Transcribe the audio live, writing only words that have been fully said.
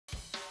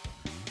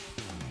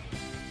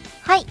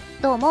はい、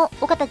どうも、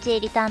岡田ちえ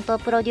り担当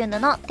プロデューヌ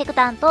のテク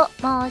タンと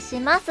申し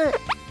ます。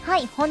は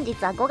い、本日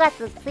は5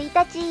月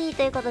1日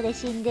ということで、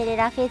シンデレ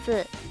ラフェ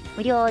ス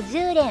無料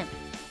10連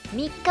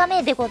3日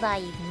目でござ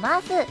い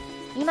ます。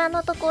今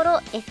のところ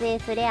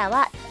SS レア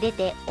は出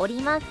てお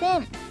りませ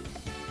ん。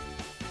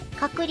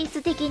確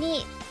率的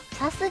に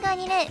さすが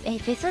にね、フ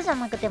ェスじゃ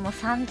なくても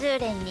30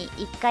連に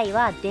1回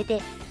は出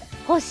て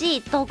ほし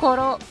いとこ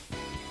ろ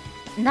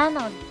な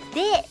の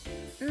で、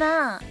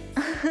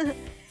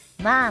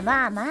まあ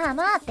ま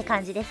あって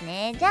感じです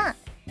ね。じゃ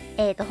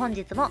あ、本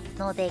日も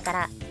農定か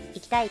らい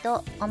きたい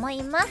と思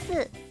いま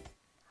す。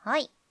は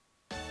い。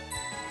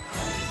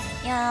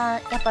い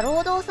やー、やっぱロ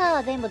ードを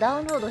さ、全部ダ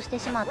ウンロードして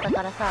しまった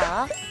から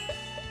さ、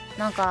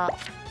なんか、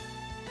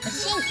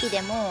新規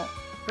でも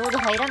ロード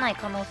入らない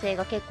可能性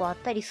が結構あっ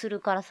たりす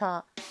るから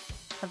さ、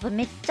やっぱ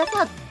めっちゃ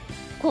さ、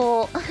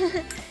こう、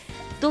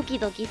ドキ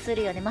ドキす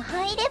るよね。まあ、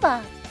入れ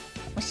ば、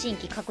新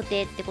規確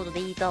定ってことで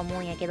いいとは思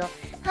うんやけど。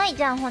はい、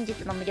じゃあ本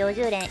日の無料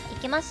10連い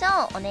きましょ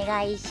う。お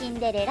願いシン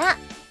デレラ。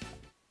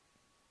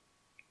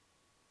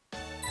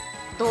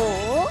どう？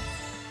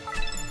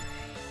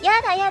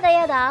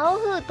やだ、青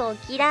封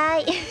筒嫌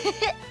い。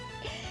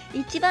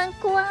一番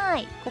怖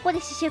い。ここで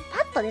刺繍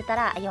パッと出た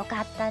ら、よ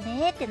かった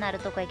ねってなる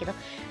とこやけど、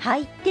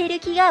入ってる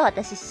気が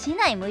私し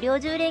ない。無料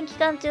10連期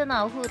間中の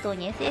青封筒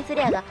に SS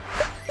レアが。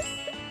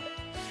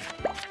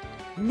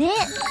ね、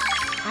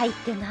入っ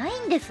てない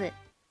んです。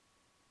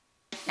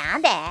な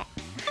んで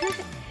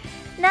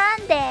な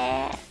んでい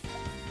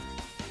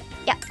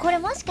や、これ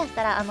もしかし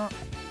たら、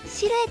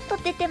シルエット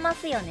出てま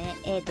すよね。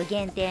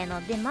限定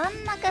の。で、真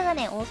ん中が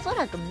ね、おそ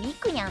らくミ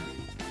クニャ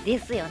ンで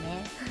すよ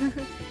ね。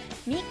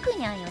ミク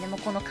ニャンよね。も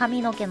うこの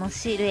髪の毛の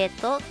シルエッ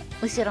ト。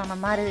後ろの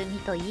丸み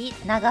といい、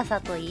長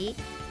さといい。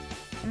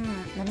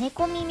うん。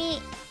猫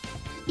耳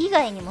以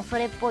外にもそ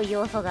れっぽい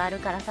要素がある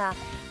からさ、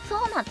そ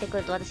うなってく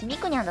ると私ミ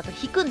クニャンだと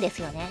引くんで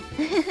すよね。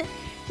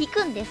引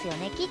くんですよ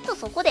ね。きっと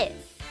そこで、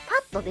パ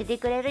ッと出て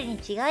くれるに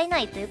違いな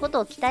いということ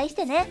を期待し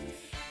てね。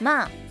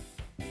まあ、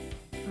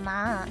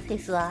フ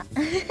ェスは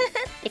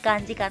って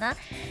感じかな。あ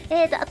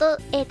と、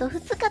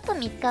2日と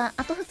3日、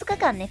あと2日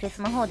間ね、フェ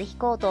スの方で弾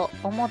こうと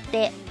思っ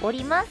てお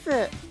りま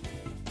す。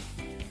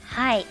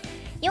はい。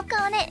4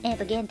日はね、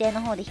限定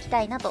の方で弾き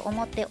たいなと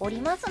思っており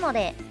ますの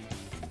で、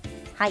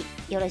はい、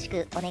よろし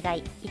くお願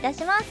いいた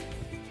します。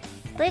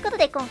ということ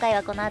で、今回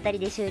はこの辺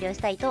りで終了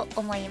したいと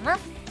思いま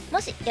す。も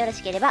しよろ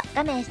しければ、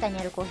画面下に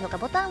ある高評価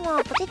ボタン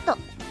をポチッと、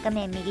画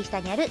面右下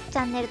にあるチ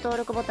ャンネル登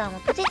録ボタンを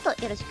ポチッ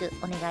とよろしく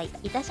お願い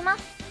いたしま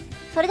す。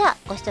それでは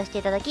ご視聴して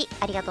いただき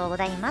ありがとうご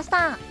ざいまし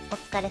た。お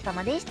疲れ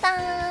様でし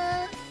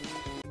た。